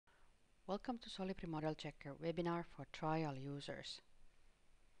Welcome to Solibri Model Checker webinar for trial users.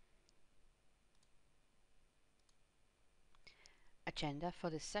 Agenda for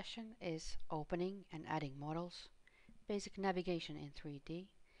this session is opening and adding models, basic navigation in 3D,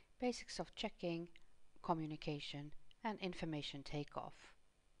 basics of checking, communication, and information takeoff.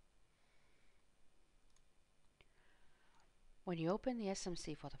 When you open the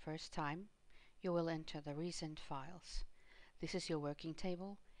SMC for the first time, you will enter the recent files. This is your working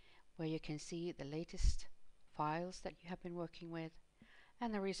table, where you can see the latest files that you have been working with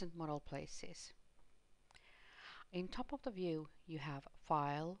and the recent model places. In top of the view, you have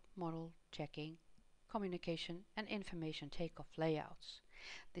File, Model, Checking, Communication and Information Takeoff layouts.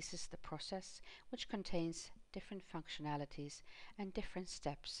 This is the process which contains different functionalities and different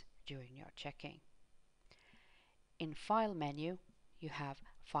steps during your checking. In File menu, you have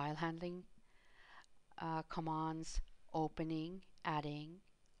file handling commands, opening, adding,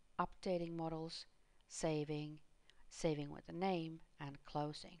 updating models, saving with a name, and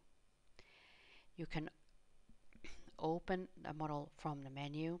closing. You can open a model from the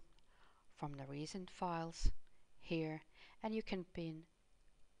menu, from the recent files here, and you can pin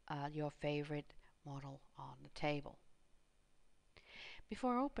your favorite model on the table.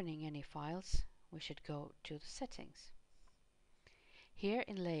 Before opening any files, we should go to the settings. Here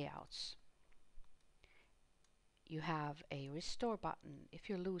in layouts, you have a restore button. If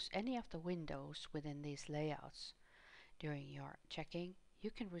you lose any of the windows within these layouts during your checking,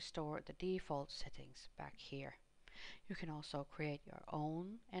 you can restore the default settings back here. You can also create your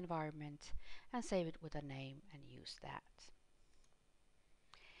own environment and save it with a name and use that.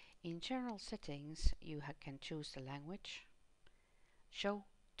 In general settings, you can choose the language, show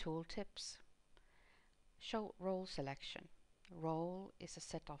tooltips, show role selection. Role is a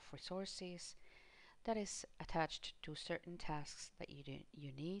set of resources that is attached to certain tasks that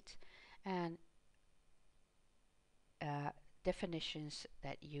you need, and definitions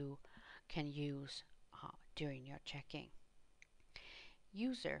that you can use during your checking.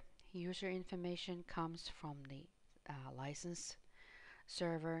 User information comes from the license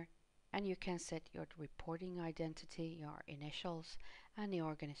server, and you can set your reporting identity, your initials, and the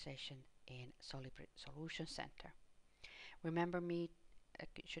organization in Solibri Solution Center. Remember me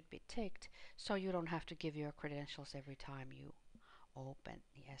should be ticked so you don't have to give your credentials every time you open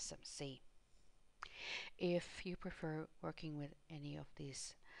the SMC. If you prefer working with any of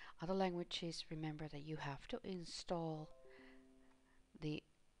these other languages, remember that you have to install the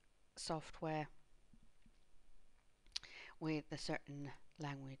software with a certain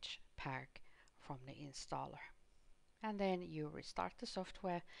language pack from the installer. And then you restart the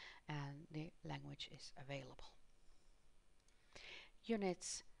software and the language is available.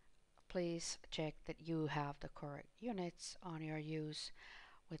 Units, please check that you have the correct units on your use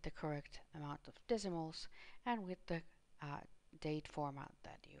with the correct amount of decimals and with the date format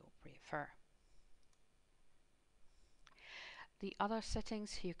that you prefer. The other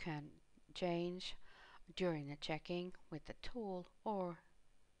settings you can change during the checking with the tool, or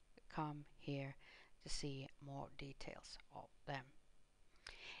come here to see more details of them.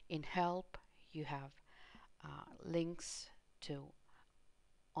 In help, you have links to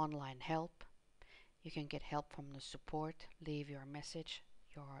online help. You can get help from the support, leave your message,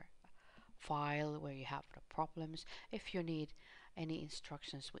 your file where you have the problems. If you need any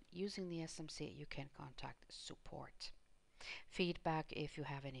instructions with using the SMC, you can contact support. Feedback, if you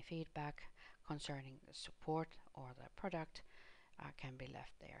have any feedback concerning the support or the product, can be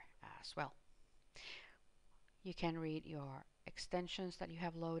left there as well. You can read your extensions that you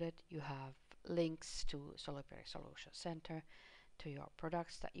have loaded. You have links to Solibri Solution Center, to your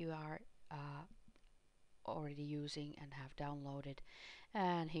products that you are already using and have downloaded,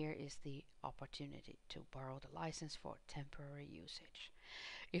 and here is the opportunity to borrow the license for temporary usage.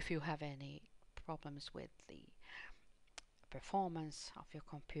 If you have any problems with the performance of your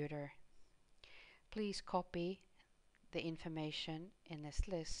computer, please copy the information in this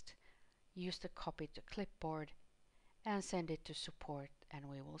list, use the copy to clipboard and send it to support, and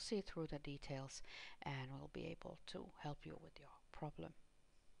we will see through the details and we'll be able to help you with your problem.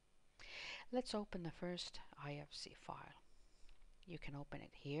 Let's open the first IFC file. You can open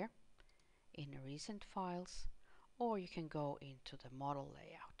it here in the recent files, or you can go into the model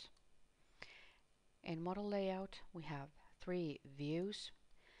layout. In model layout, we have three views: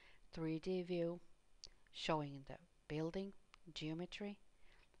 3D view showing the building geometry,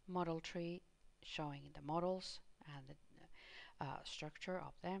 model tree showing the models and the structure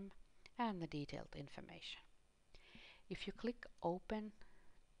of them, and the detailed information. If you click open,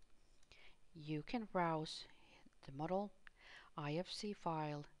 you can browse the model IFC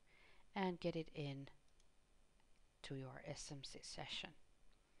file and get it in to your SMC session.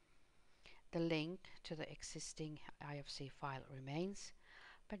 The link to the existing IFC file remains,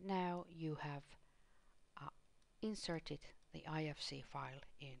 but now you have inserted the IFC file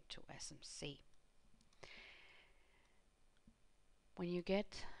into SMC. When you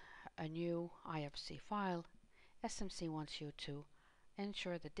get a new IFC file, SMC wants you to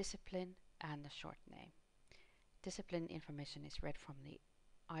ensure the discipline and the short name. Discipline information is read from the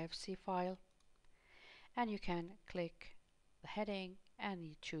IFC file, and you can click the heading and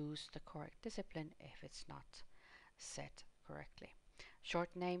you choose the correct discipline if it's not set correctly. Short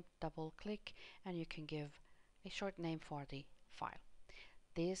name, double click, and you can give a short name for the file.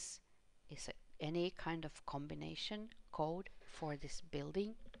 This is any kind of combination code for this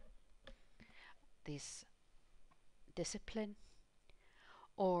building, this discipline,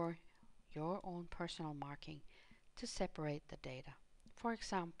 or your own personal marking to separate the data. For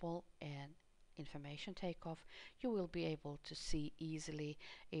example, in information takeoff, you will be able to see easily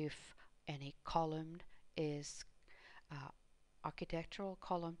if any column is architectural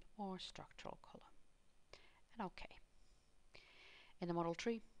column or structural column. And OK. In the model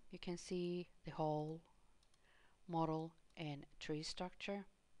tree, you can see the whole model and tree structure.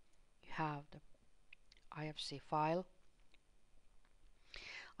 You have the IFC file.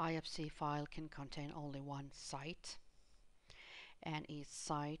 IFC file can contain only one site, and each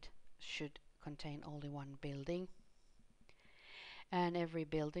site should contain only one building, and every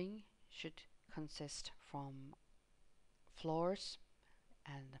building should consist from floors,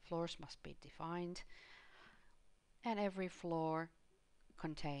 and the floors must be defined, and every floor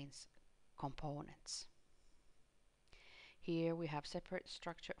contains components. Here we have separate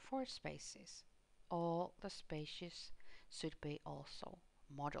structure for spaces. All the spaces should be also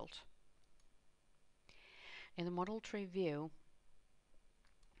modeled. In the model tree view,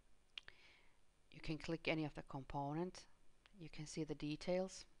 you can click any of the component. You can see the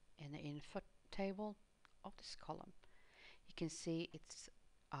details in the info table of this column. You can see it's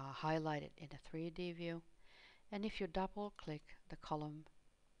highlighted in a 3D view, and if you double click the column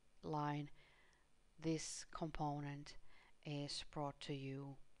line, this component is brought to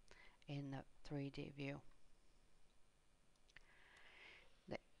you in the 3D view.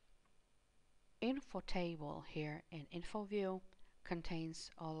 The info table here in info view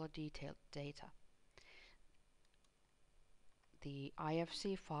contains all the detailed data. The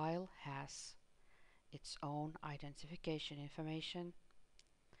IFC file has its own identification information,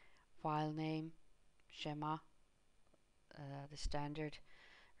 file name, schema, the standard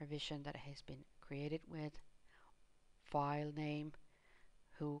revision that has been created with, file name,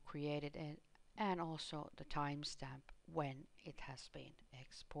 who created it, and also the timestamp when it has been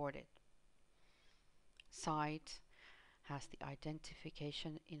exported. Site has the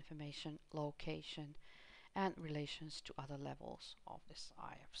identification information, location, and relations to other levels of this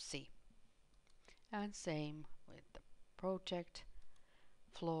IFC. And same with the project,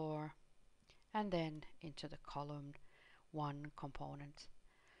 floor, and then into the column 1 component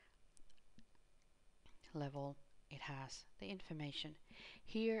level, it has the information.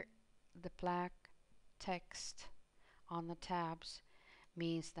 Here the black text on the tabs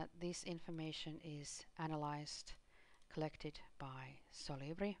means that this information is analyzed, collected by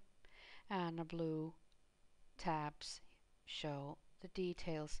Solibri, and the blue tabs show the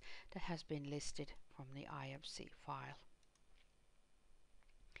details that has been listed from the IFC file.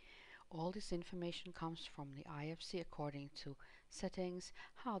 All this information comes from the IFC according to settings,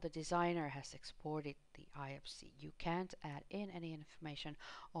 how the designer has exported the IFC. You can't add in any information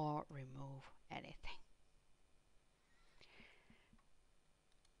or remove anything.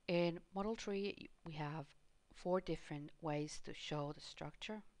 In model tree, we have 4 different ways to show the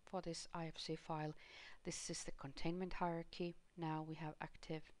structure for this IFC file. This is the containment hierarchy. Now we have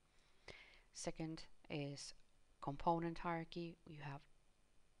active. Second is component hierarchy. You have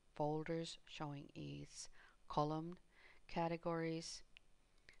folders showing its column categories,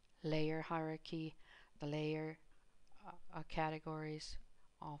 layer hierarchy, the layer categories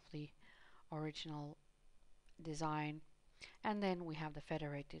of the original design, and then we have the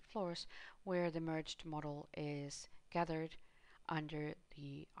federated floors where the merged model is gathered under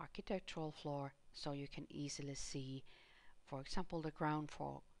the architectural floor, so you can easily see, for example, the ground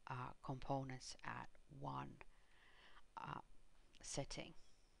floor components at one setting.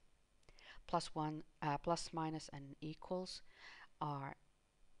 Plus, minus, and equals are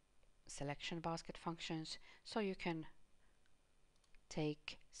selection basket functions, so you can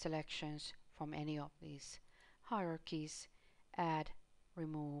take selections from any of these hierarchies, add,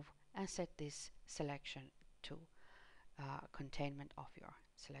 remove, and set this selection to containment of your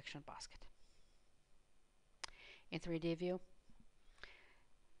selection basket. In 3D view,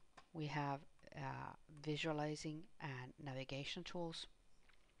 we have visualizing and navigation tools.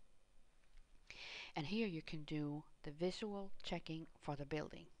 And here you can do the visual checking for the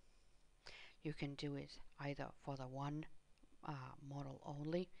building. You can do it either for the one model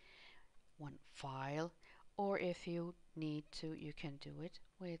only, one file, or if you need to, you can do it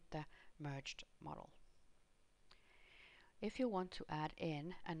with the merged model. If you want to add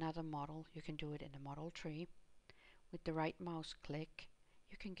in another model, you can do it in the model tree. With the right mouse click,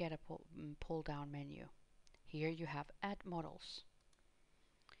 you can get a pull down menu. Here you have add models.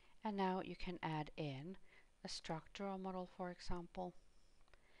 And now you can add in a structural model, for example.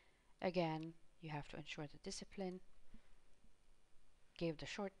 Again, you have to ensure the discipline, give the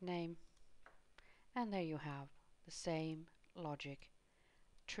short name, and there you have the same logic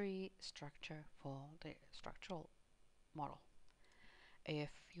tree structure for the structural model.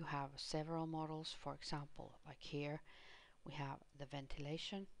 If you have several models, for example, like here, we have the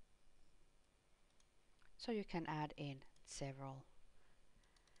ventilation, so you can add in several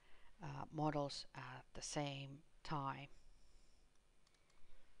models at the same time.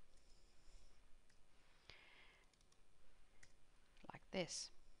 Like this.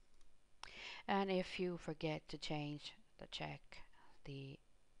 And if you forget to change the check, the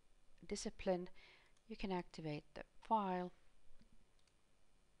discipline, you can activate the file,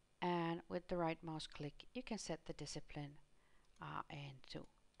 and with the right mouse click you can set the discipline into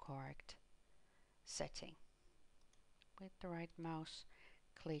correct setting. With the right mouse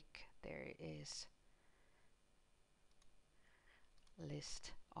click, there is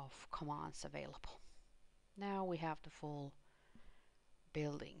list of commands available. Now we have the full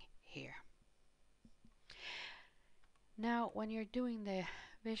building here. Now when you're doing the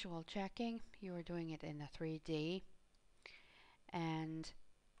visual checking, you are doing it in a 3D, and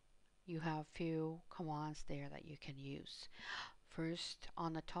you have few commands there that you can use. First,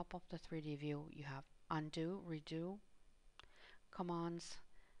 on the top of the 3D view, you have undo, redo commands.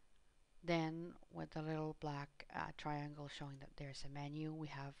 Then with the little black triangle showing that there's a menu, we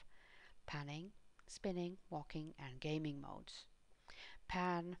have panning, spinning, walking, and gaming modes.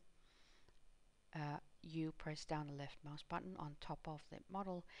 Pan, you press down the left mouse button on top of the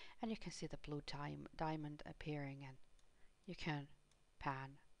model and you can see the blue diamond appearing, and you can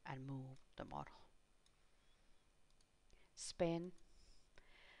pan and move the model. Spin,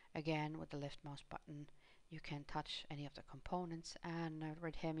 again with the left mouse button you can touch any of the components, and a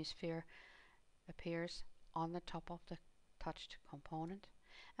red hemisphere appears on the top of the touched component,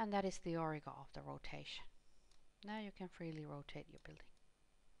 and that is the origin of the rotation. Now you can freely rotate your building.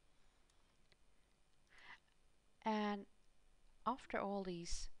 And after all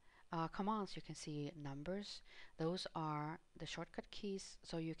these commands, you can see numbers. Those are the shortcut keys,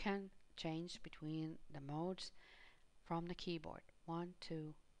 so you can change between the modes from the keyboard: 1,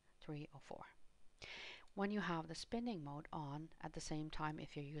 2, 3, or 4. When you have the spinning mode on, at the same time,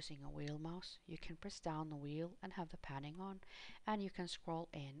 if you're using a wheel mouse, you can press down the wheel and have the panning on, and you can scroll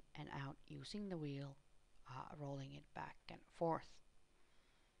in and out using the wheel, rolling it back and forth.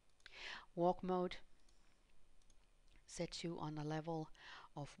 Walk mode sets you on the level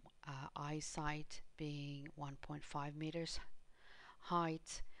of eyesight being 1.5 meters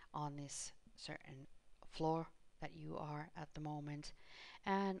height on this certain floor that you are at the moment,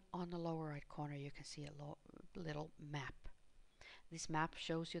 and on the lower right corner you can see a little map. This map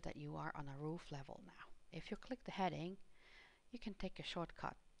shows you that you are on a roof level now. If you click the heading, you can take a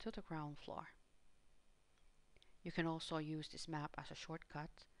shortcut to the ground floor. You can also use this map as a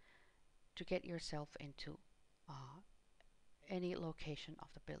shortcut to get yourself into any location of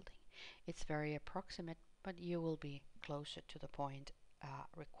the building. It's very approximate, but you will be closer to the point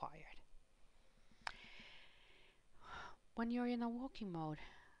required. When you're in a walking mode,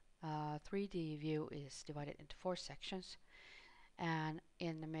 3D view is divided into 4 sections, and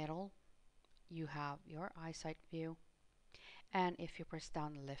in the middle you have your eyesight view, and if you press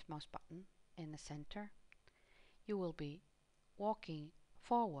down the left mouse button in the center, you will be walking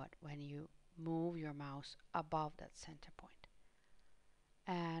forward when you move your mouse above that center point,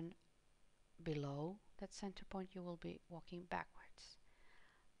 and below that center point you will be walking backwards.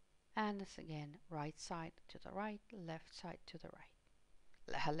 And this again, right side to the right, left side to the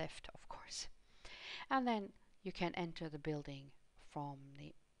right, left of course. And then you can enter the building from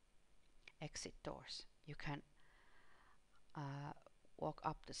the exit doors. You can walk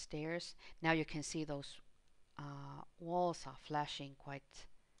up the stairs. Now you can see those walls are flashing quite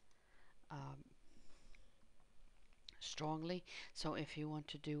strongly, so if you want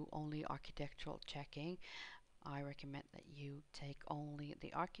to do only architectural checking, I recommend that you take only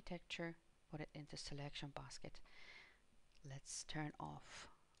the architecture, put it into selection basket. Let's turn off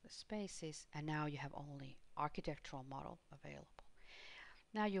the spaces, and now you have only architectural model available.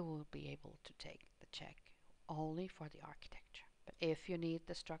 Now you will be able to take the check only for the architecture. But if you need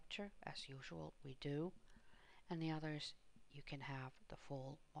the structure, as usual we do, and the others, you can have the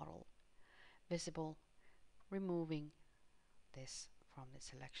full model visible, removing this from the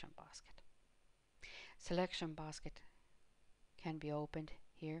selection basket. Selection basket can be opened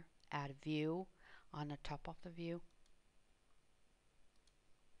here, add view on the top of the view,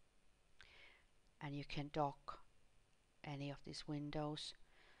 and you can dock any of these windows,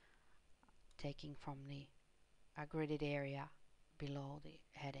 taking from the gridded area below the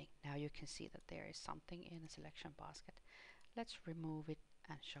heading. Now you can see that there is something in the selection basket. Let's remove it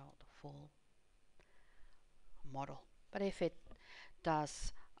and show the full model. But if it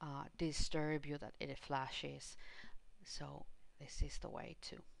does disturb you that it flashes, so this is the way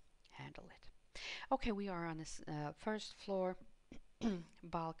to handle it. Okay, we are on this first floor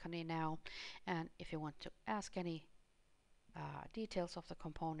balcony now, and if you want to ask any details of the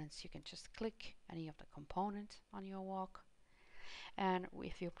components, you can just click any of the components on your walk, and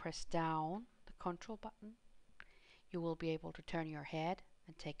if you press down the control button, you will be able to turn your head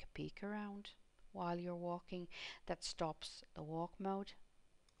and take a peek around while you're walking. That stops the walk mode,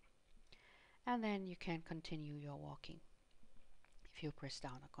 and then you can continue your walking. If you press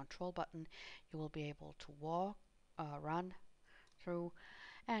down the control button, you will be able to walk, run through,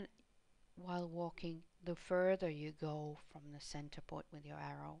 and while walking, the further you go from the center point with your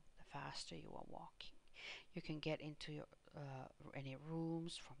arrow, the faster you are walking. You can get into your, any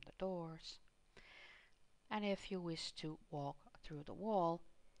rooms from the doors, and if you wish to walk through the wall,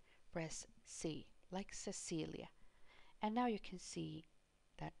 press C, like Cecilia. And now you can see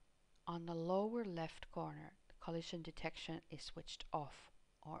that on the lower left corner, the collision detection is switched off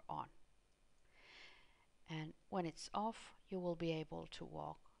or on. And when it's off, you will be able to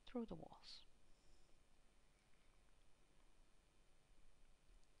walk through the walls.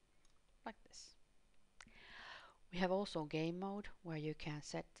 Like this. We have also game mode, where you can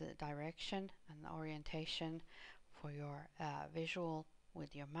set the direction and the orientation for your visual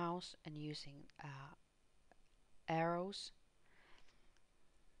with your mouse and using arrows,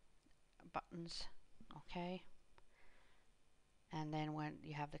 buttons, okay. And then when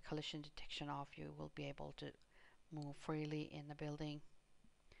you have the collision detection off, you will be able to move freely in the building.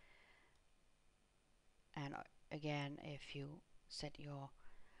 And again, if you set your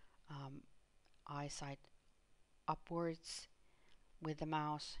eyesight upwards with the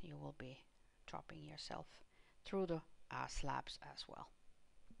mouse, you will be dropping yourself through the slabs as well.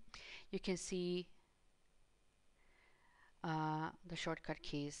 You can see the shortcut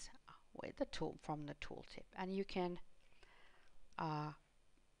keys with the tool from the tooltip, and you can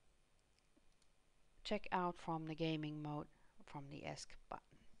check out from the gaming mode from the ESC button.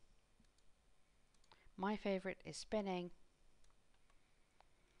 My favorite is spinning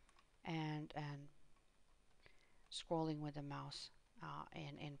and scrolling with the mouse.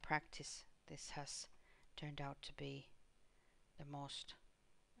 In practice, this has turned out to be the most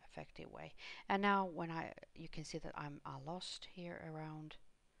effective way. And now when you can see that I'm lost here around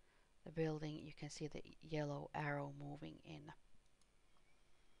the building. You can see the yellow arrow moving in.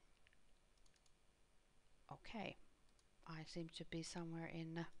 Okay, I seem to be somewhere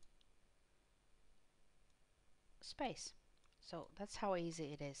in space. So that's how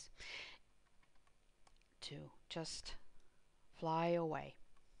easy it is to just fly away.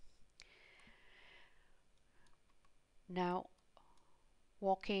 Now,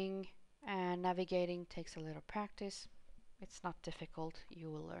 walking and navigating takes a little practice. It's not difficult. You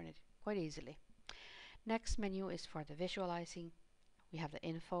will learn it quite easily. Next menu is for the visualizing. We have the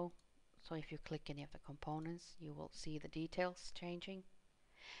info. So if you click any of the components, you will see the details changing.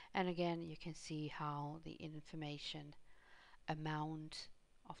 And again, you can see how the information, amount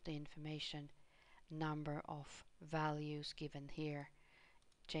of the information, number of values given here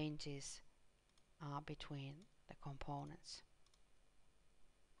changes between the components.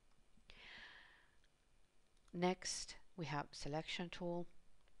 Next, we have selection tool,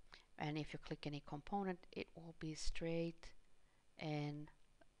 and if you click any component, it will be straight in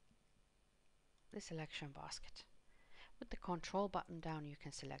the selection basket. With the control button down, you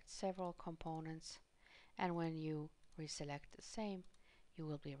can select several components, and when you reselect the same, you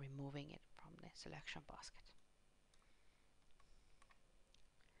will be removing it from the selection basket.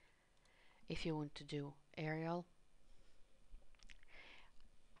 If you want to do aerial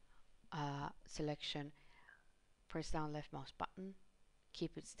selection, press down left mouse button,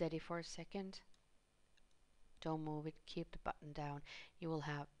 keep it steady for a second, don't move it, keep the button down, you will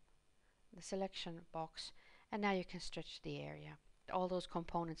have the selection box, and now you can stretch the area. All those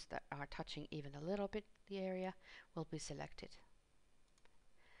components that are touching even a little bit the area will be selected.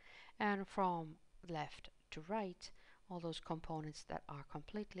 And from left to right, all those components that are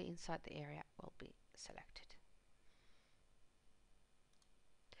completely inside the area will be selected.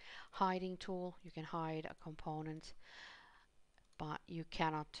 Hiding tool, you can hide a component, but you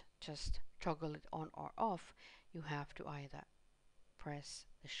cannot just toggle it on or off. You have to either press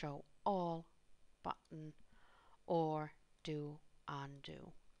the show all button or do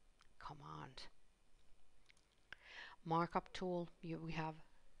undo command. Markup tool, we have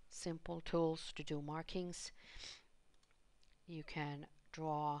simple tools to do markings. You can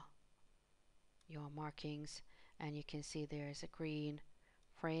draw your markings and you can see there is a green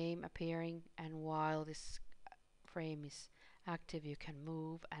frame appearing, and while this frame is active you can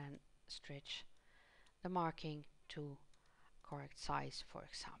move and stretch the marking to correct size. For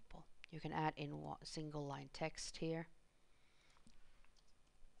example, you can add in single line text here.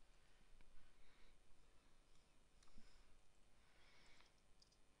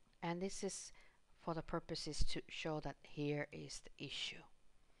 And this is for the purposes to show that here is the issue.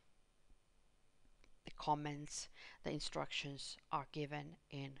 The comments, the instructions are given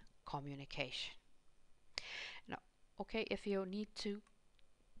in communication. Now, okay, if you need to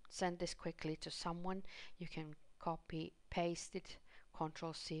send this quickly to someone, you can copy paste it,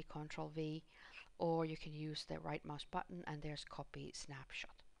 Ctrl C, Ctrl V, or you can use the right mouse button and there's copy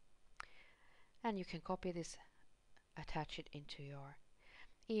snapshot. And you can copy this, attach it into your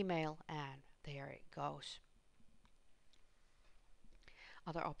email, and there it goes.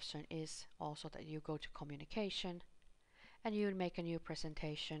 Other option is also that you go to communication and you make a new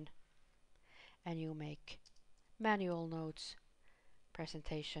presentation and you make manual notes,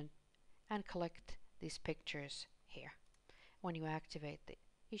 presentation, and collect these pictures here. When you activate the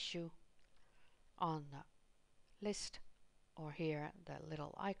issue on the list or here the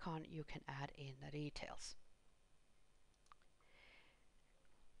little icon, you can add in the details.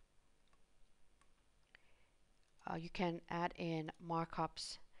 You can add in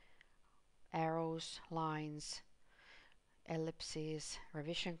markups, arrows, lines, ellipses,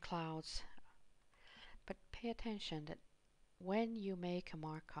 revision clouds, but pay attention that when you make a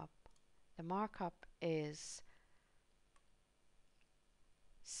markup, the markup is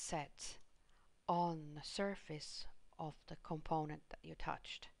set on the surface of the component that you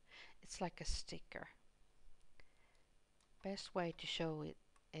touched. It's like a sticker. Best way to show it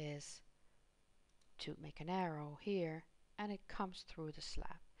is to make an arrow here and it comes through the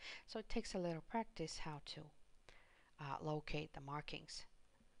slab. So it takes a little practice how to locate the markings.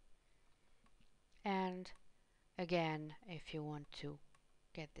 And again, if you want to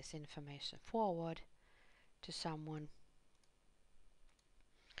get this information forward to someone,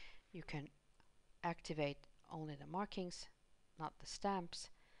 you can activate only the markings, not the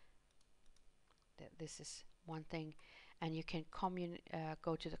stamps. This is one thing, and you can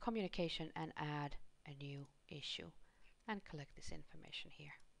go to the communication and add a new issue and collect this information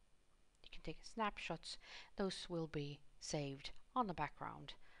here. You can take snapshots. Those will be saved on the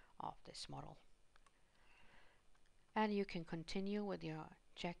background of this model. And you can continue with your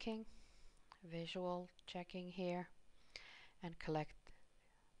checking, visual checking here, and collect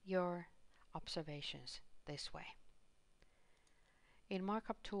your observations this way. In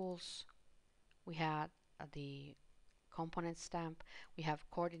markup tools, we had the component stamp, we have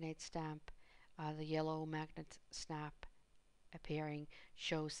coordinate stamp, the yellow magnet snap appearing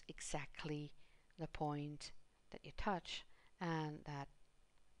shows exactly the point that you touch, and that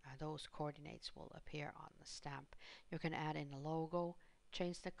those coordinates will appear on the stamp. You can add in a logo,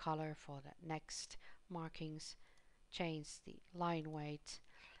 change the color for the next markings, change the line weight,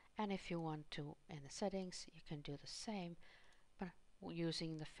 and if you want to in the settings you can do the same, but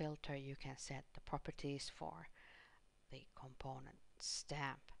using the filter you can set the properties for the component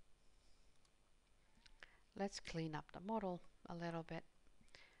stamp. Let's clean up the model a little bit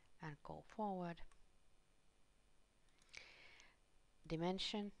and go forward.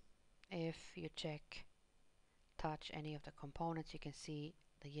 Dimension, if you touch any of the components, you can see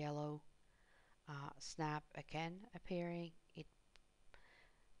the yellow snap again appearing. It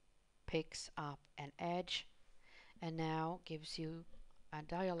picks up an edge and now gives you a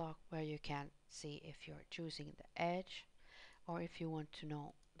dialog where you can see if you're choosing the edge or if you want to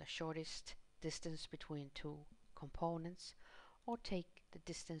know the shortest distance between two components, or take the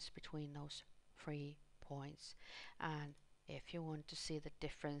distance between those 3 points. And if you want to see the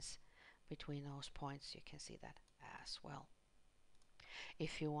difference between those points, you can see that as well.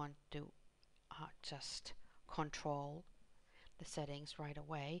 If you want to just control the settings right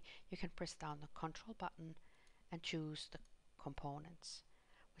away, you can press down the Control button and choose the components.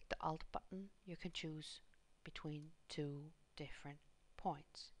 With the Alt button, you can choose between two different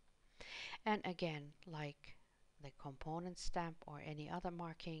points. And again, like the component stamp or any other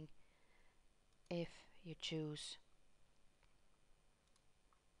marking, if you choose,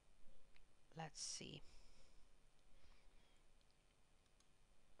 let's see,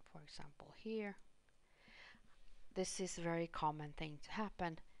 for example here, this is a very common thing to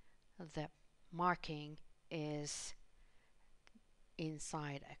happen. The marking is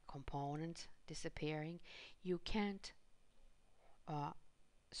inside a component disappearing. You can't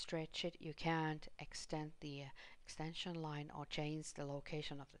stretch it, you can't extend the extension line or change the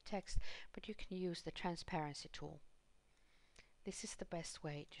location of the text, but you can use the transparency tool. This is the best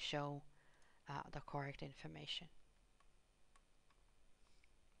way to show the correct information.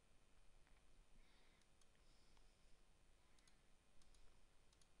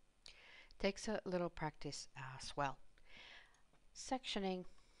 Takes a little practice as well. Sectioning,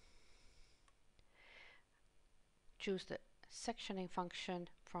 choose the sectioning function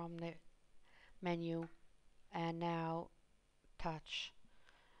from the menu and now touch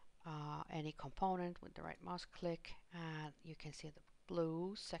any component with the right mouse click and you can see the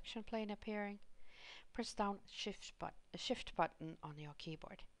blue section plane appearing. Press down shift button on your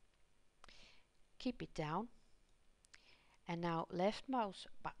keyboard. Keep it down and now left mouse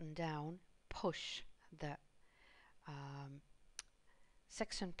button down, push the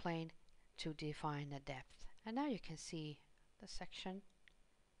section plane to define the depth. And now you can see the section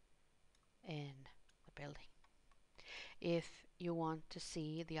in the building. If you want to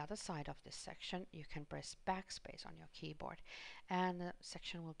see the other side of this section, you can press backspace on your keyboard and the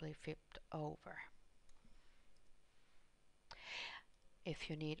section will be flipped over. If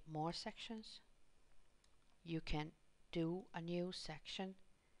you need more sections, you can do a new section,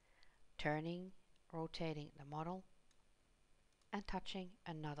 turning, rotating the model and touching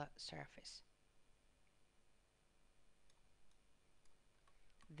another surface.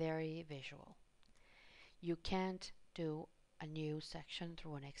 Very visual. You can't do a new section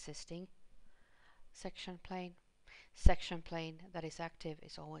through an existing section plane. Section plane that is active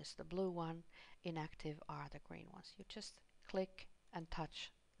is always the blue one, inactive are the green ones. You just click and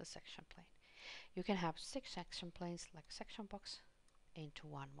touch the section plane. You can have 6 section planes like section box into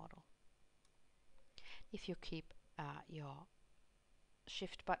one model. If you keep your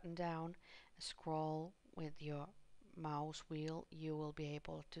shift button down, scroll with your mouse wheel, you will be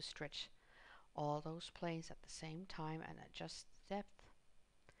able to stretch all those planes at the same time and adjust the depth,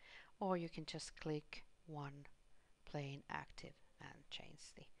 or you can just click one plane active and change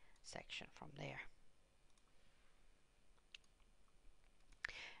the section from there.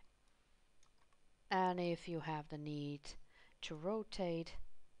 And if you have the need to rotate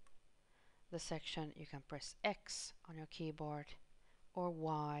the section, you can press X on your keyboard or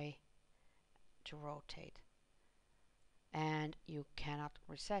Y to rotate, and you cannot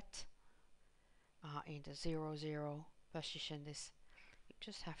reset into 0, position this. You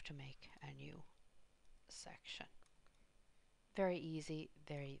just have to make a new section. Very easy,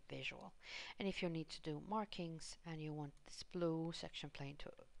 very visual. And if you need to do markings and you want this blue section plane to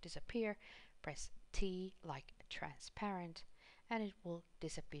disappear, press T like transparent and it will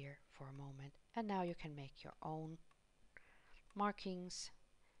disappear for a moment. And now you can make your own markings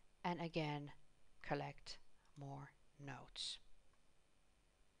and again collect more notes.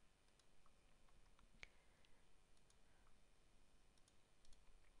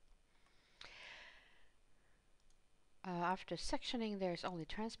 After sectioning, there's only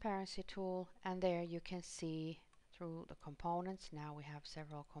transparency tool, and there you can see through the components. Now we have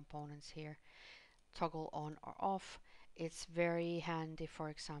several components here. Toggle on or off. It's very handy, for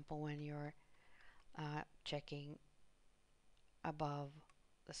example, when you're checking above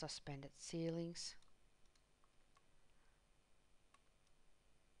the suspended ceilings.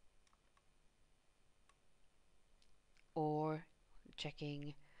 Or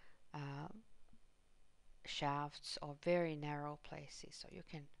checking shafts or very narrow places, so you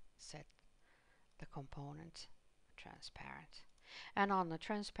can set the component transparent. And on the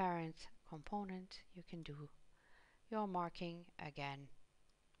transparent component you can do your marking again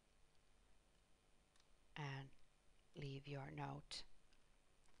and leave your note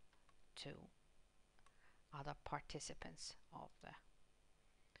to other participants of the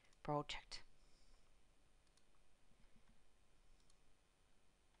project.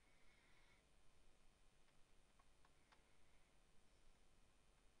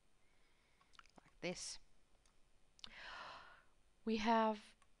 Like this. We have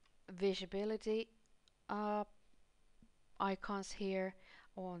visibility icons here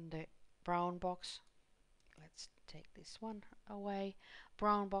on the brown box. Let's take this one away.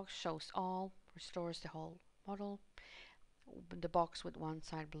 Brown box shows all, restores the whole model. The box with one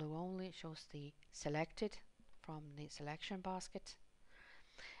side blue only shows the selected from the selection basket.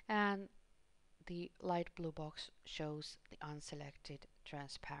 And the light blue box shows the unselected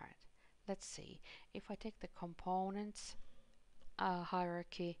transparent. Let's see. If I take the components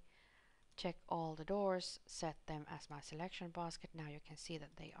hierarchy, check all the doors, set them as my selection basket. Now you can see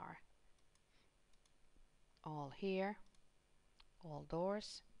that they are all here, all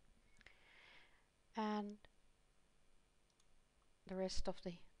doors, and the rest of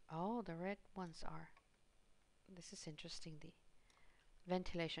the the red ones are, this is interesting, the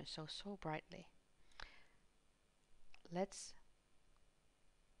ventilation shows so brightly. Let's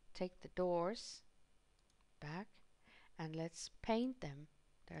take the doors back and let's paint them.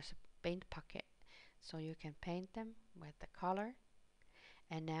 There's a paint bucket, so you can paint them with the color.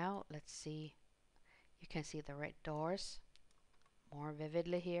 And now let's see, you can see the red doors more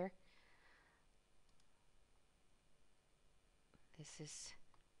vividly here. This is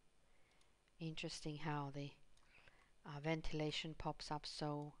interesting how the ventilation pops up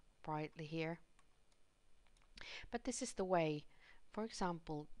so brightly here. But this is the way, for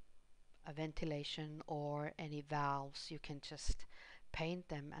example, a ventilation or any valves, you can just paint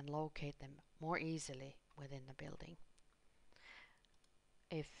them and locate them more easily within the building.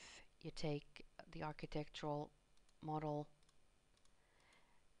 If you take the architectural model,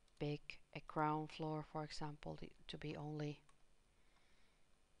 pick a ground floor, for example, to be only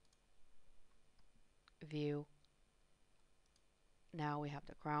view. Now we have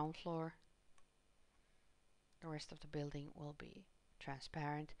the ground floor. The rest of the building will be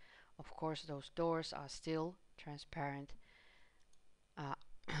transparent. Of course, those doors are still transparent,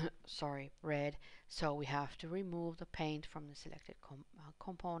 sorry, red, so we have to remove the paint from the selected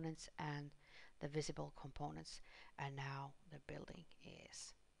components and the visible components, and now the building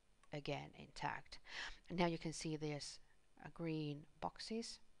is again intact. And now you can see there's green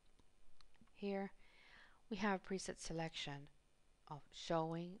boxes here. We have preset selection of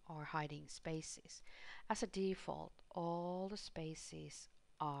showing or hiding spaces. As a default, all the spaces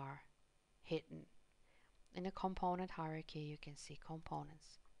are hidden. In the component hierarchy, you can see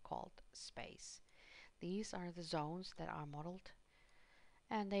components called space. These are the zones that are modeled,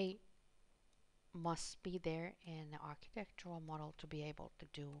 and they must be there in the architectural model to be able to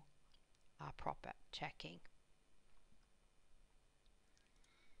do proper checking.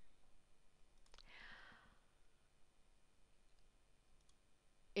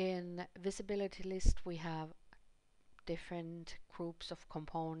 In visibility list, we have different groups of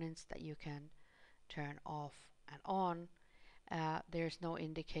components that you can turn off and on. There's no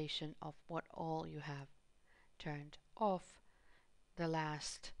indication of what all you have turned off. The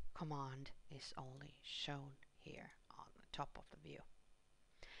last command is only shown here on the top of the view.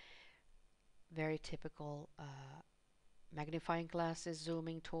 Very typical magnifying glasses,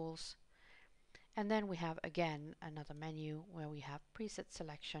 zooming tools. And then we have again another menu where we have preset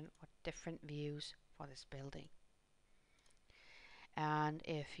selection with different views for this building. And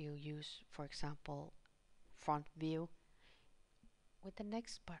if you use, for example, front view, with the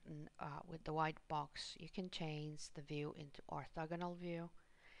next button with the white box, you can change the view into orthogonal view.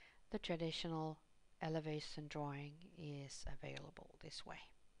 The traditional elevation drawing is available this way.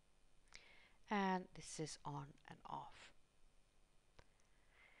 And this is on and off.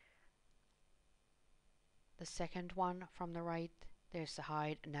 The second one from the right, there's a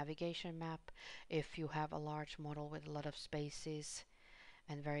hide navigation map. If you have a large model with a lot of spaces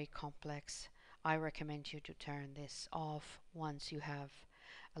and very complex, I recommend you to turn this off once you have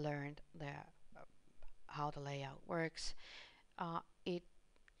learned how the layout works. It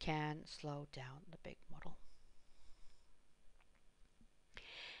can slow down the big model.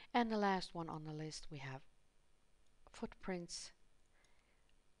 And the last one on the list, we have footprints.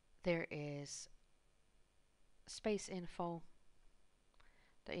 There is space info,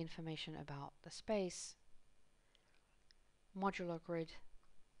 the information about the space, modular grid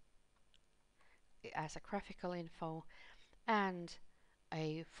as a graphical info, and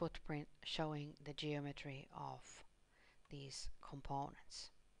a footprint showing the geometry of these components.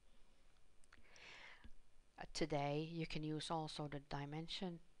 Today you can use also the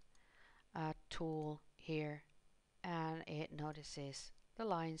dimension tool here, and it notices the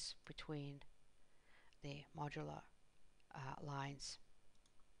lines between the modular lines.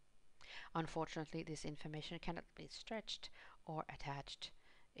 Unfortunately, this information cannot be stretched or attached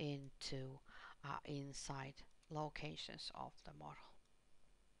into inside locations of the model.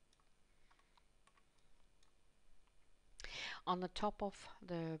 On the top of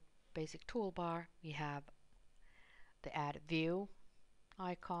the basic toolbar, we have the Add View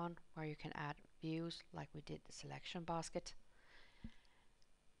icon where you can add views like we did the selection basket.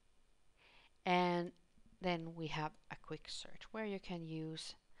 And then we have a quick search where you can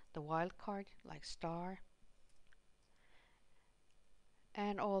use the wildcard like star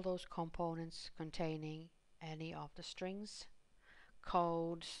and all those components containing any of the strings,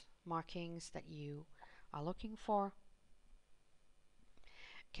 codes, markings that you are looking for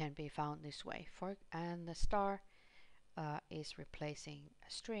can be found this way. And the star is replacing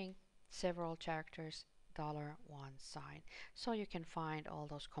a string, several characters, $1 sign. So you can find all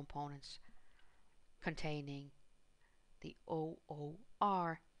those components containing the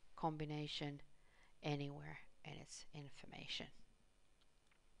OOR combination anywhere in its information.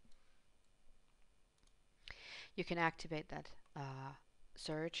 You can activate that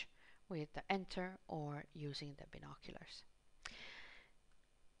search with the enter or using the binoculars.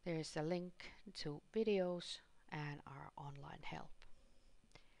 There is a link to videos and our online help.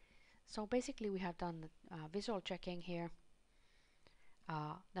 So basically we have done visual checking here,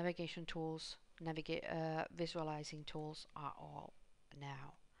 navigation tools, visualizing tools are all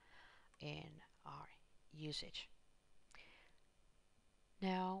now in our usage.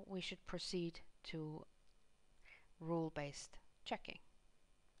 Now we should proceed to rule-based checking.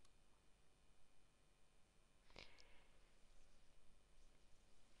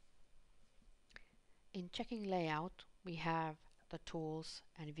 In checking layout, we have the tools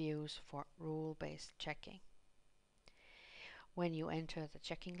and views for rule-based checking. When you enter the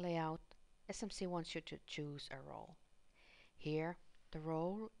checking layout, SMC wants you to choose a role. Here, the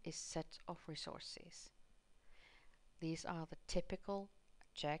role is set of resources. These are the typical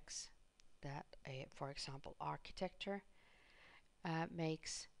checks that, for example, architecture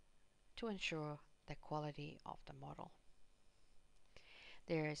makes to ensure the quality of the model.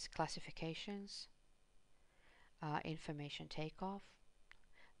 There is classifications, information takeoff,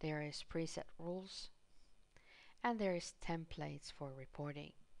 there is preset rules, and there is templates for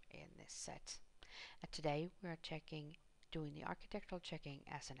reporting in this set. And today we are doing the architectural checking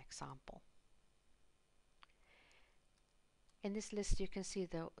as an example. In this list you can see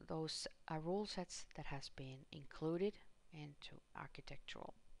those rule sets that has been included into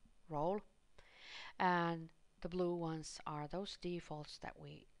architectural role, and the blue ones are those defaults that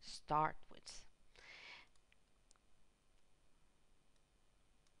we start with.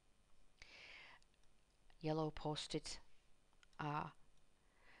 Yellow post-it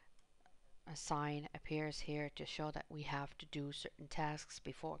a sign appears here to show that we have to do certain tasks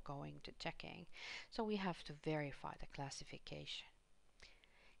before going to checking. So we have to verify the classification.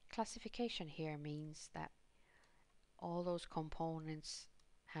 Classification here means that all those components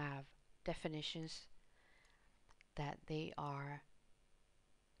have definitions, that they are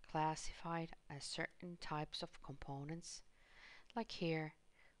classified as certain types of components. Like here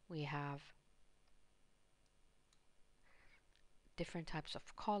we have different types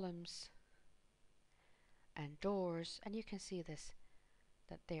of columns and doors, and you can see this,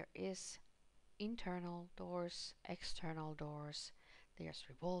 that there is internal doors, external doors, there's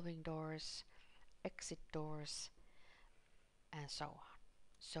revolving doors, exit doors, and so on.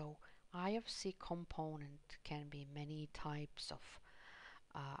 So IFC component can be many types of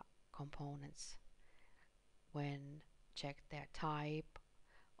components when check their type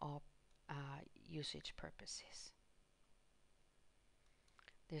or usage purposes.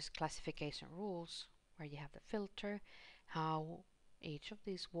 There's classification rules where you have the filter, how each of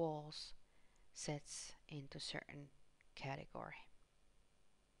these walls sets into certain category.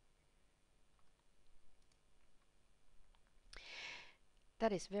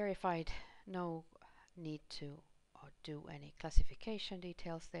 That is verified. No need to do any classification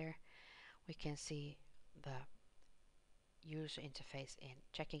details there. We can see the user interface in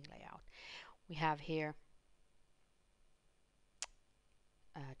checking layout. We have here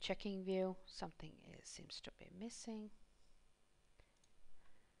a checking view. Something seems to be missing.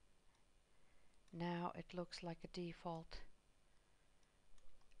 Now it looks like a default.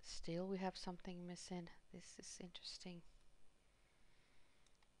 Still we have something missing. This is interesting.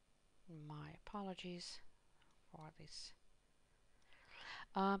 My apologies for this.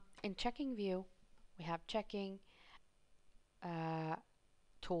 In checking view we have checking,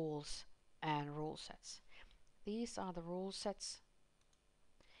 tools and rule sets. These are the rule sets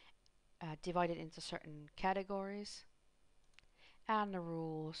divided into certain categories, and the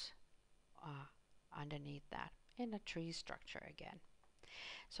rules underneath that in a tree structure again.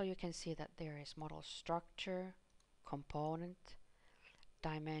 So you can see that there is model structure, component,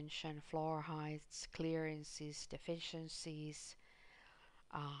 dimension, floor heights, clearances, deficiencies.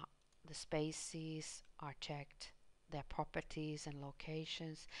 The spaces are checked, their properties and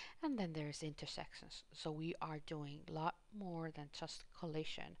locations, and then there's intersections. So we are doing a lot more than just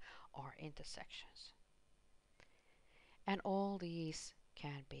collision or intersections. And all these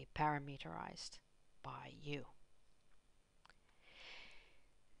can be parameterized by you.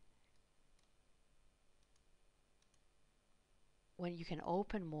 When you can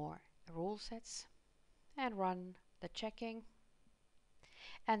open more rule sets and run the checking,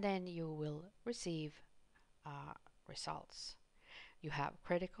 and then you will receive results. You have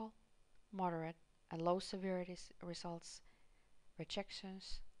critical, moderate, and low severity results,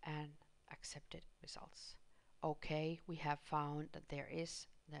 rejections, and accepted results. Okay, we have found that there is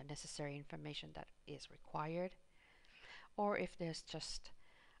the necessary information that is required, or if there's just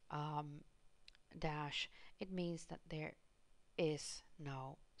dash, it means that there is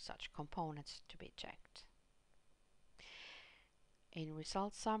no such components to be checked. In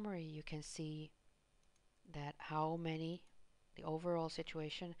result summary, you can see that the overall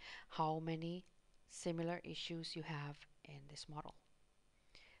situation, how many similar issues you have in this model.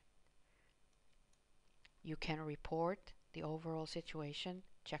 You can report the overall situation,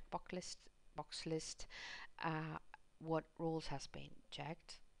 box list, what rules has been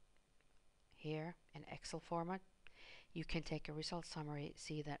checked here in Excel format. You can take a result summary,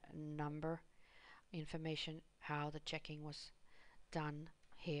 see the number information, how the checking was done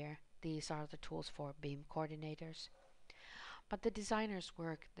here. These are the tools for BIM coordinators. But the designer's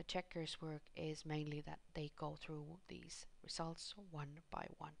work, the checker's work, is mainly that they go through these results one by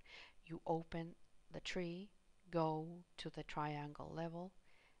one. You open the tree, go to the triangle level,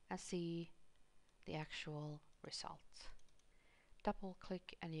 and see the actual result. Double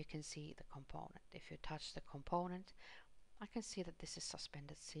click and you can see the component. If you touch the component, I can see that this is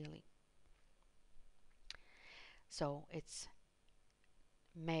suspended ceiling. So it's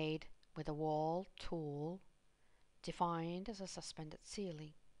made with a wall tool defined as a suspended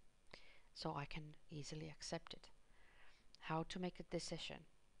ceiling, so I can easily accept it. How to make a decision.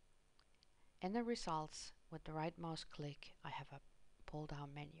 In the results, with the right mouse click, I have a pull down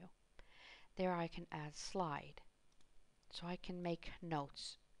menu. There I can add slide, so I can make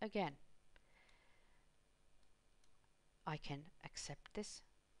notes. Again, I can accept this.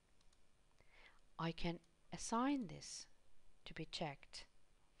 I can assign this to be checked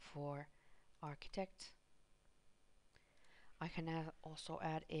for architect. I can also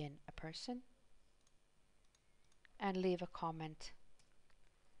add in a person and leave a comment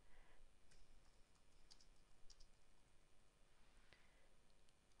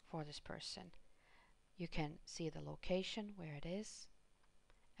for this person. You can see the location where it is,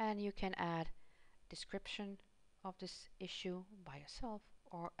 and you can add description of this issue by yourself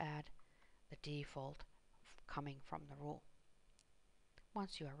or add the default coming from the rule.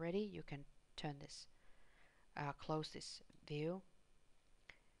 Once you are ready, you can turn this, close this view.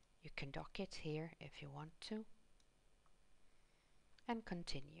 You can dock it here if you want to, and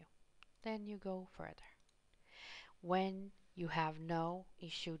continue. Then you go further. When you have no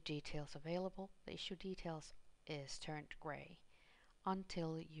issue details available, the issue details is turned gray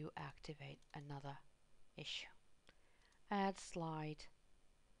until you activate another issue. Add slide,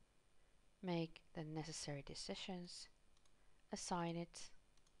 make the necessary decisions, assign it,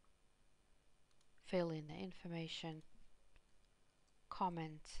 fill in the information,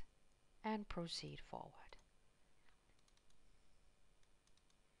 comment, and proceed forward.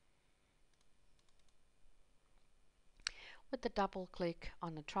 With the double click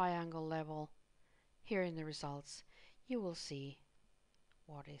on the triangle level, here in the results, you will see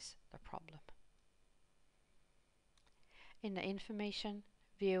what is the problem. In the information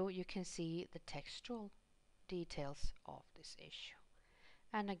view, you can see the textual details of this issue.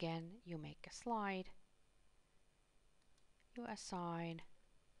 And again, you make a slide, you assign,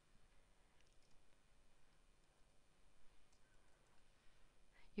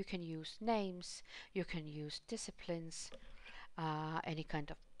 you can use names, you can use disciplines, any kind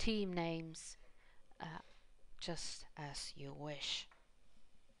of team names, just as you wish.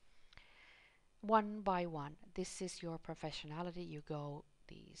 One by one, this is your professionality. You go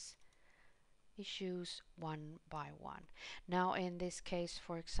these issues one by one. Now in this case,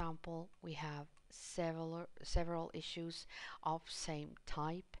 for example, we have several issues of same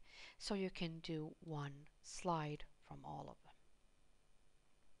type, so you can do one slide from all of them.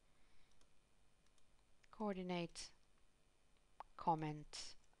 Coordinate,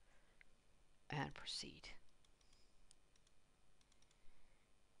 comment, and proceed.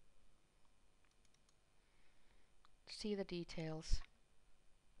 See the details,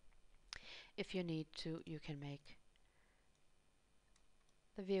 If you need to, you can make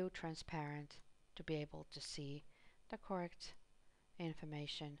the view transparent to be able to see the correct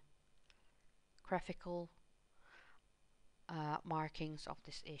information, graphical markings of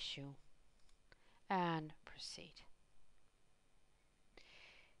this issue, and proceed.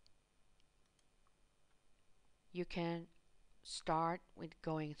 You can start with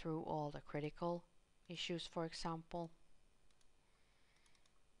going through all the critical issues, for example,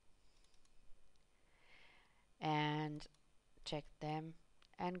 and check them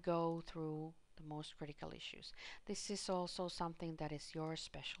and go through the most critical issues. This is also something that is your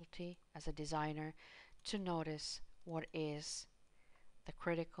specialty as a designer, to notice what is the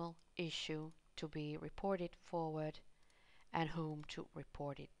critical issue to be reported forward and whom to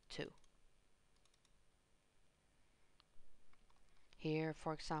report it to. Here,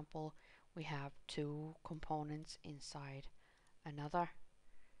 for example, we have two components inside another,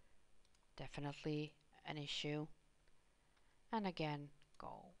 definitely an issue, and again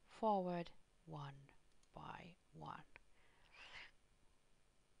go forward one by one.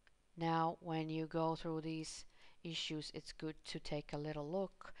 Now when you go through these issues, it's good to take a little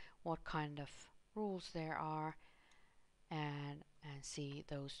look what kind of rules there are, and see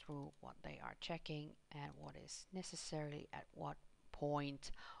those through, what they are checking and what is necessarily at what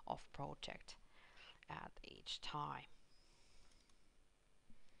point of project at each time.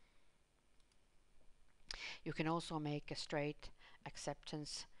 You can also make a straight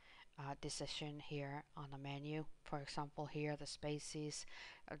acceptance decision here on the menu. For example, here the spaces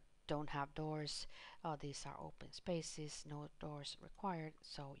don't have doors. These are open spaces, no doors required,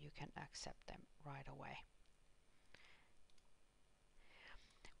 so you can accept them right away.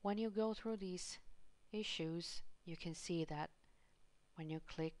 When you go through these issues, you can see that when you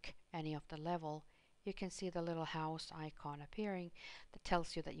click any of the level, you can see the little house icon appearing that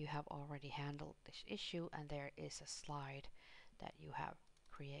tells you that you have already handled this issue, and there is a slide that you have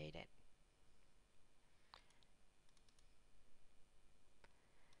created.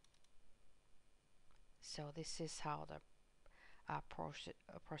 So this is how the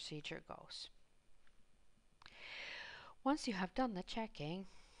procedure goes. Once you have done the checking,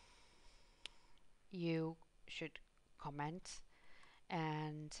 you should comment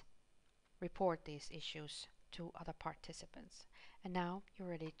and report these issues to other participants. And now you're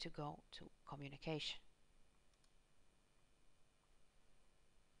ready to go to communication.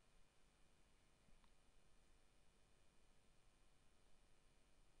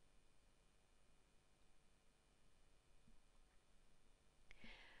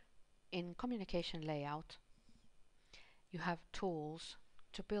 In communication layout, you have tools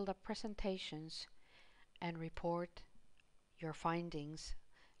to build up presentations and report your findings,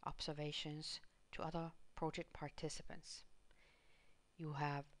 observations to other project participants. You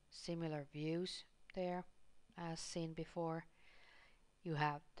have similar views there as seen before. You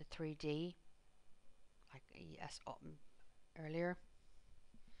have the 3D, like as earlier.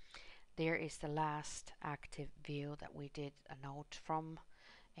 There is the last active view that we did a note from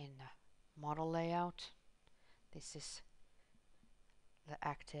in the model layout. This is the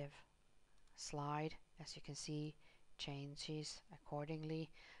active slide. As you can see, changes accordingly.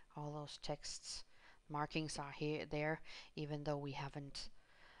 All those texts markings are there, even though we haven't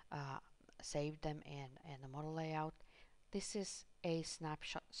saved them in the model layout. This is a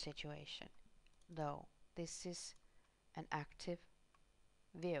snapshot situation, though this is an active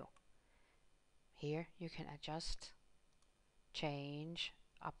view. Here you can adjust, change,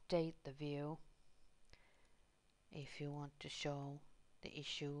 update the view if you want to show the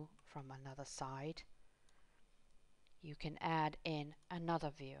issue from another side. You can add in another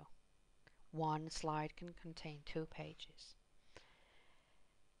view. One slide can contain 2 pages.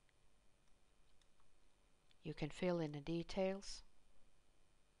 You can fill in the details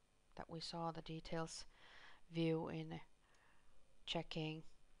that we saw, the details view in checking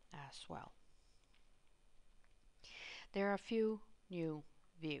as well. There are a few new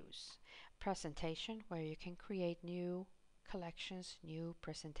views. Presentation, where you can create new collections, new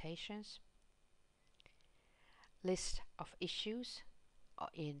presentations. List of issues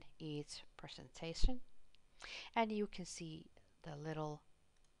in each presentation, and you can see the little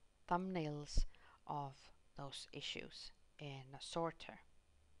thumbnails of those issues in a sorter.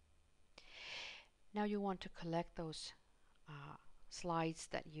 Now you want to collect those slides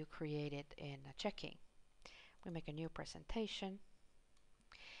that you created in checking. We make a new presentation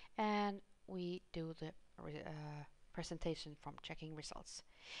and we do the presentation from checking results.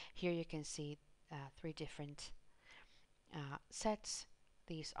 Here you can see 3 different sets.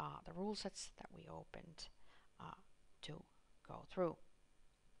 These are the rule sets that we opened to go through.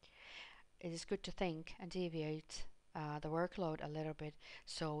 it is good to think and deviate the workload a little bit,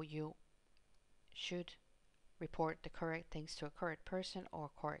 so you should report the correct things to a correct person or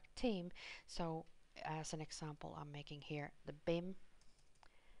correct team. So as an example, I'm making here the BIM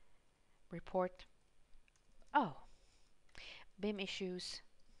report. Oh, BIM issues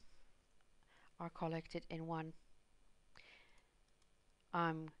are collected in one.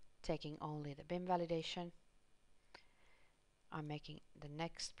 I'm taking only the BIM validation. I'm making the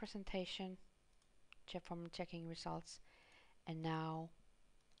next presentation from checking results, and now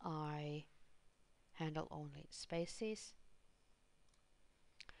I handle only spaces.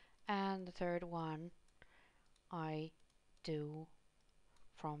 And the third one I do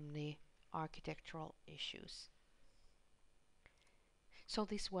from the architectural issues. So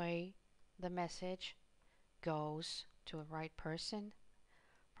this way the message goes to a right person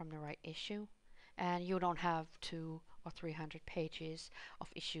from the right issue, and you don't have 200 or 300 pages of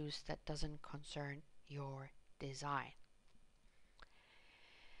issues that doesn't concern your design.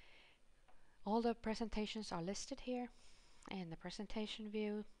 All the presentations are listed here in the presentation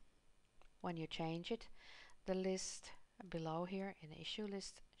view. When you change it, the list below here in the issue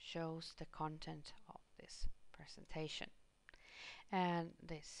list shows the content of this presentation. And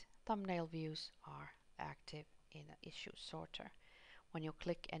these thumbnail views are active in the issue sorter. When you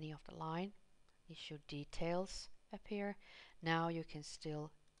click any of the line, issue details appear. Now you can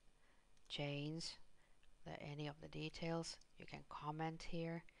still change any of the details. You can comment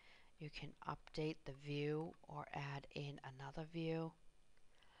here. You can update the view or add in another view.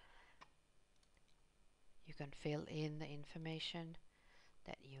 You can fill in the information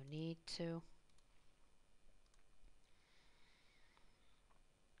that you need to.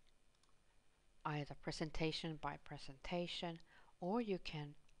 Either presentation by presentation, or you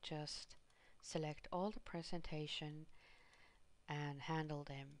can just select all the presentation and handle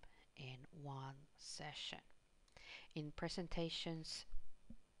them in one session. In presentations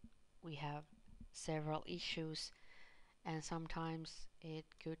we have several issues, and sometimes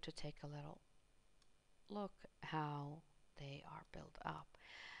it's good to take a little look how they are built up.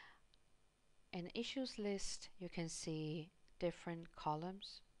 In the issues list you can see different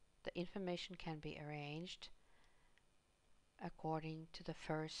columns. The information can be arranged according to the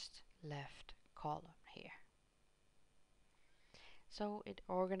first left column here. So it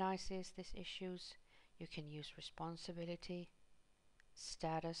organizes these issues. You can use responsibility,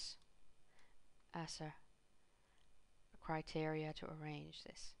 status as a criteria to arrange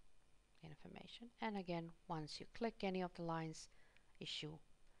this information. And again, once you click any of the lines, issue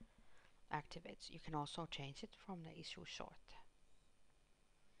activates. You can also change it from the issue sort.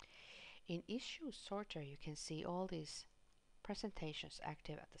 In issue sorter you can see all these presentations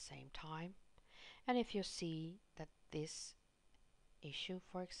active at the same time, and if you see that this issue,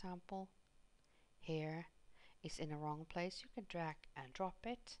 for example, here is in the wrong place, you can drag and drop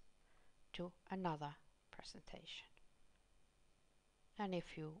it to another presentation. And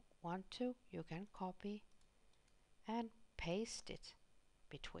if you want to, you can copy and paste it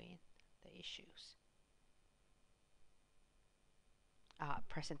between the issues.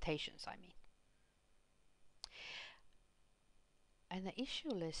 Presentations, I mean. And the issue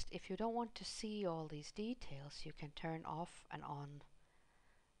list, if you don't want to see all these details, you can turn off and on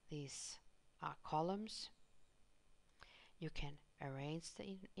these columns. You can arrange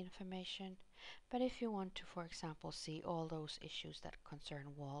the information, but if you want to, for example, see all those issues that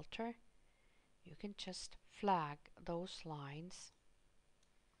concern Walter, you can just flag those lines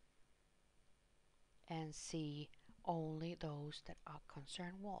and see only those that are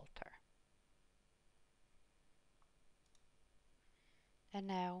concern Walter. And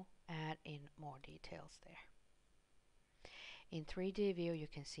now add in more details there. In 3D view you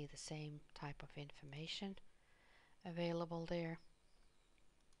can see the same type of information available there.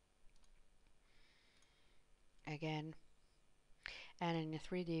 Again, and in a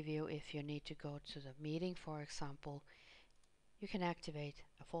 3D view, if you need to go to the meeting, for example, you can activate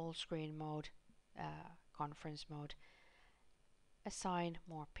a full screen mode, conference mode, assign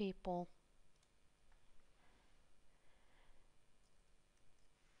more people,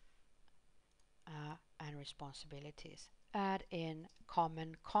 and responsibilities. Add in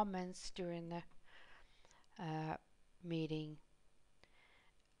common comments during the meeting,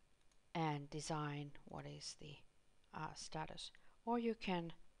 and design what is the status. Or you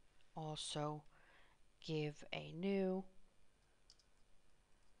can also give a new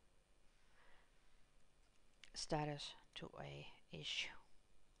status to a issue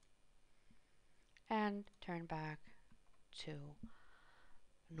and turn back to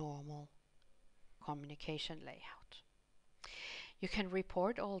normal communication layout. You can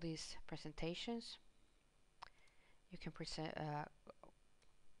report all these presentations. You can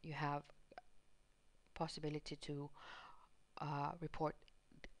you have possibility to report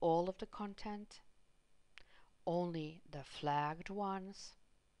all of the content, only the flagged ones,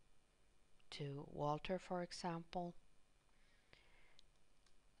 to Walter, for example.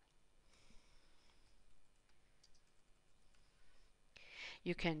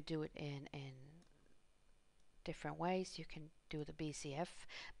 You can do it in different ways. You can do the BCF,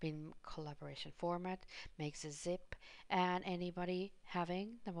 bin collaboration format, makes a zip, and anybody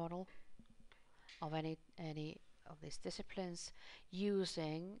having the model of any of these disciplines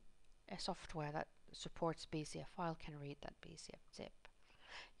using a software that supports BCF file can read that BCF zip.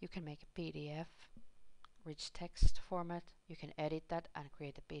 You can make a PDF, rich text format. You can edit that and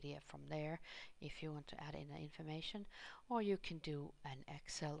create a PDF from there if you want to add in the information, or you can do an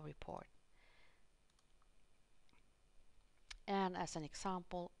Excel report. And as an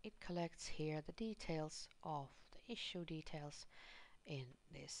example, it collects here the details of the issue details in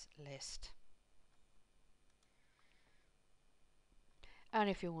this list. And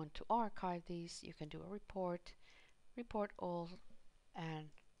if you want to archive these, you can do a report all, and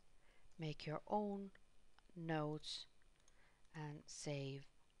make your own notes and save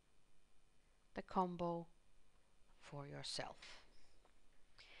the combo for yourself.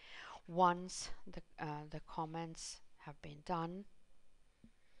 Once the comments have been done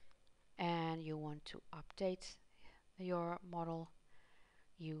and you want to update your model,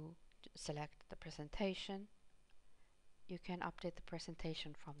 you select the presentation. You can update the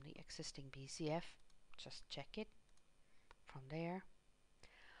presentation from the existing BCF, just check it from there,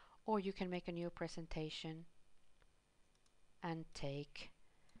 or you can make a new presentation and take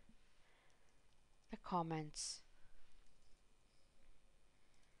the comments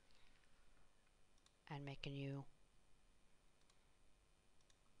and make a new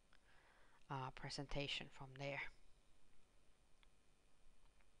presentation from there.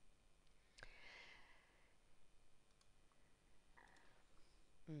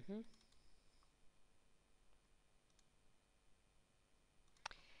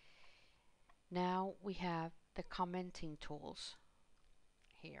 Now we have the commenting tools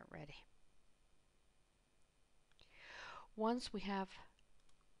here ready. Once we have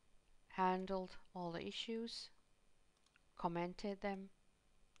handled all the issues, commented them,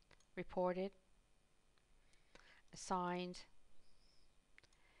 reported, assigned,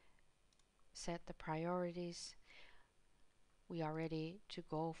 set the priorities, we are ready to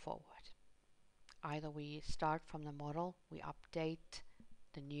go forward. Either we start from the model, we update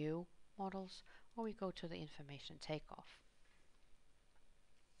the new models, or we go to the information takeoff.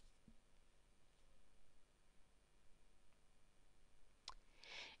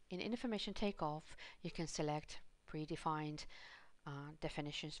 In information takeoff, you can select predefined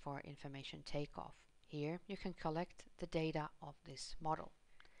definitions for information takeoff. Here you can collect the data of this model.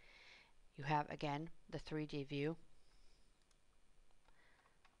 You have again the 3D view,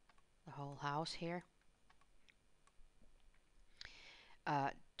 the whole house here.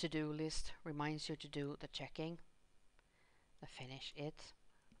 To-do list reminds you to do the checking, to finish it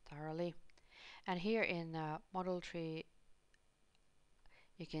thoroughly. And here in model tree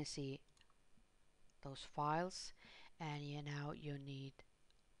you can see those files, and now you need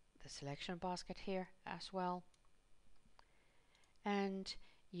the selection basket here as well, and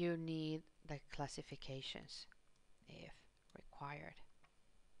you need the classifications if required.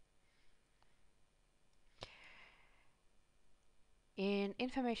 In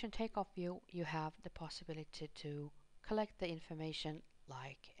information takeoff view, you have the possibility to collect the information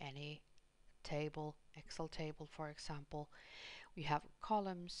like any table, Excel table for example. We have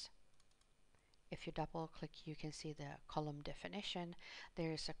columns. If you double click, you can see the column definition.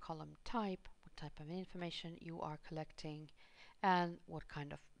 There is a column type, what type of information you are collecting, and what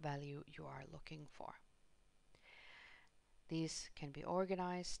kind of value you are looking for. These can be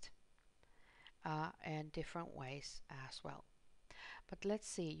organized in different ways as well. But let's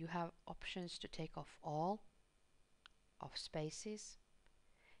see, you have options to take off all of spaces.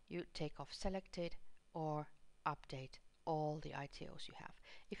 You take off selected or update all the ITOs you have.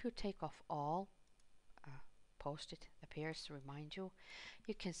 If you take off all, post-it appears to remind you.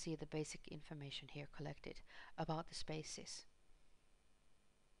 You can see the basic information here collected about the spaces.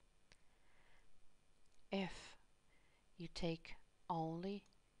 If you take only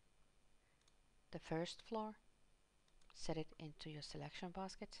the first floor, set it into your selection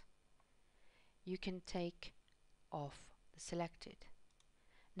basket, you can take off the selected.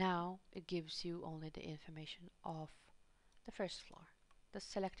 Now it gives you only the information of the first floor, the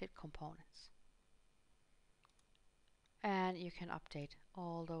selected components. and you can update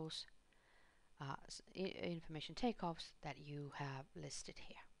all those information takeoffs that you have listed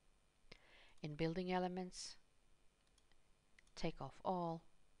here. In building elements, take off all,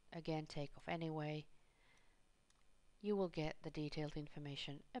 again take off anyway. You will get the detailed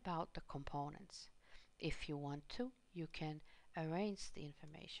information about the components. If you want to, you can arrange the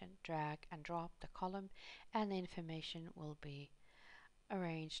information, drag and drop the column, and the information will be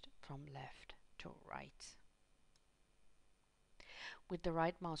arranged from left to right. With the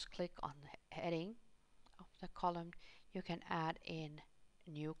right mouse click on the heading of the column, you can add in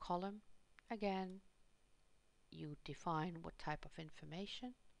a new column. Again, you define what type of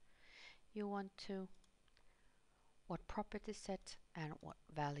information you want to, what property set, and what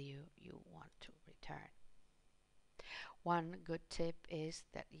value you want to return. One good tip is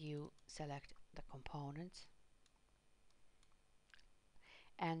that you select the component,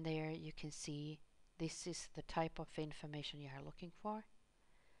 and there you can see this is the type of information you are looking for.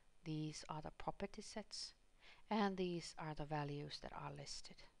 These are the property sets, and these are the values that are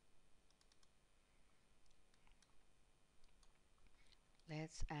listed.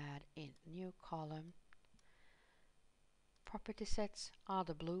 Let's add in new column. Property sets are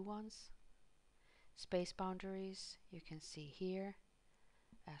the blue ones. Space boundaries you can see here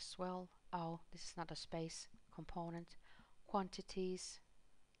as well. Oh, this is not a space component. Quantities.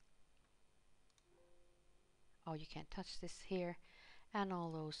 Oh, you can't touch this here, and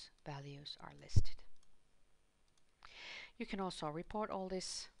all those values are listed. You can also report all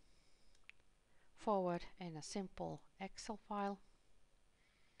this forward in a simple Excel file,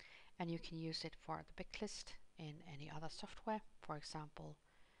 and you can use it for the backlist in any other software, for example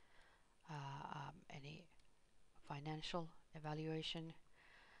any financial evaluation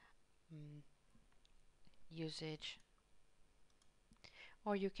usage,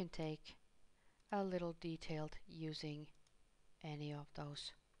 or you can take a little detailed using any of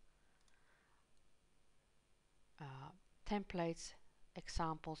those templates,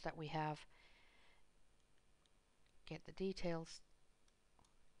 examples that we have. Get the details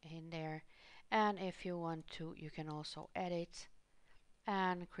in there, and if you want to, you can also edit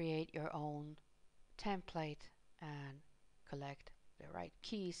and create your own template and collect the right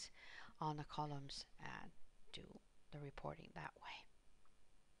keys on the columns and do the reporting that way.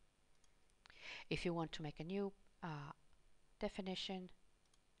 If you want to make a new definition,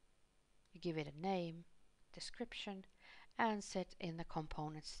 you give it a name, description, and set in the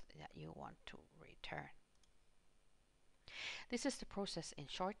components that you want to return. This is the process in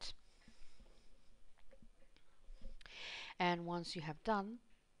short. And once you have done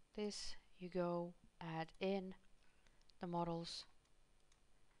this, you go add in the models.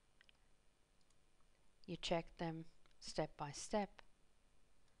 You check them step by step,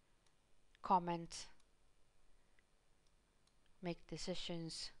 comment, make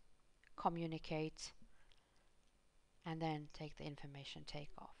decisions, communicate, and then take the information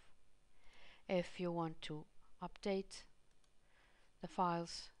takeoff. If you want to update the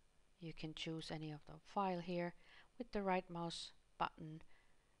files, you can choose any of the file here. With the right mouse button,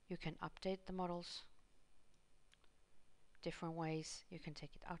 you can update the models different ways. You can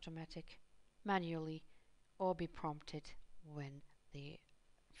take it automatic, manually, or be prompted when the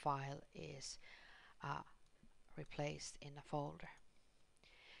file is replaced in a folder.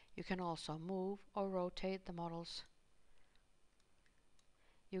 You can also move or rotate the models.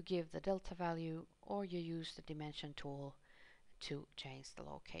 You give the delta value, or you use the dimension tool to change the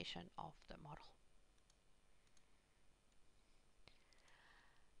location of the model.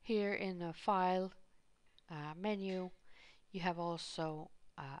 Here in the file menu, you have also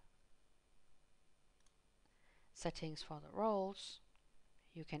settings for the roles.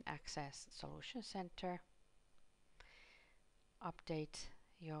 You can access Solution Center, update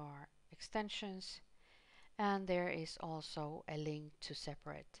your extensions, and there is also a link to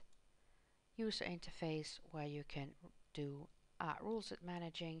separate user interface where you can do rules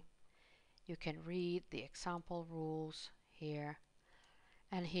managing. You can read the example rules here,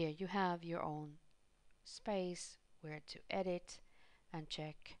 and here you have your own space where to edit and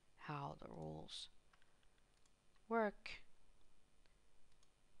check how the rules work,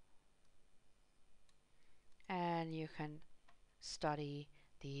 and you can study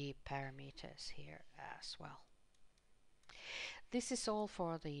the parameters here as well. This is all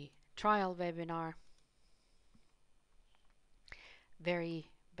for the trial webinar. Very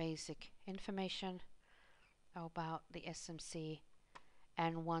basic information about the SMC,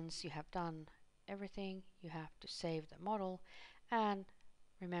 and once you have done everything, you have to save the model, and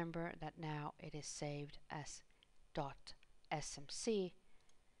remember that now it is saved as .smc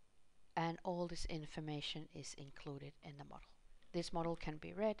and all this information is included in the model. This model can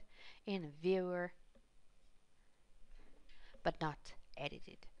be read in Viewer but not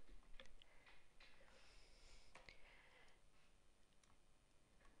edited.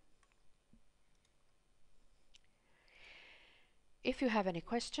 If you have any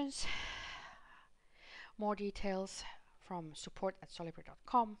questions, more details from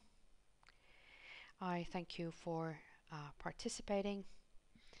support@solibri.com. I thank you for participating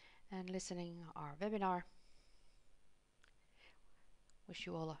and listening our webinar. Wish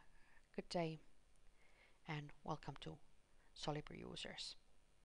you all a good day and welcome to Solibri users.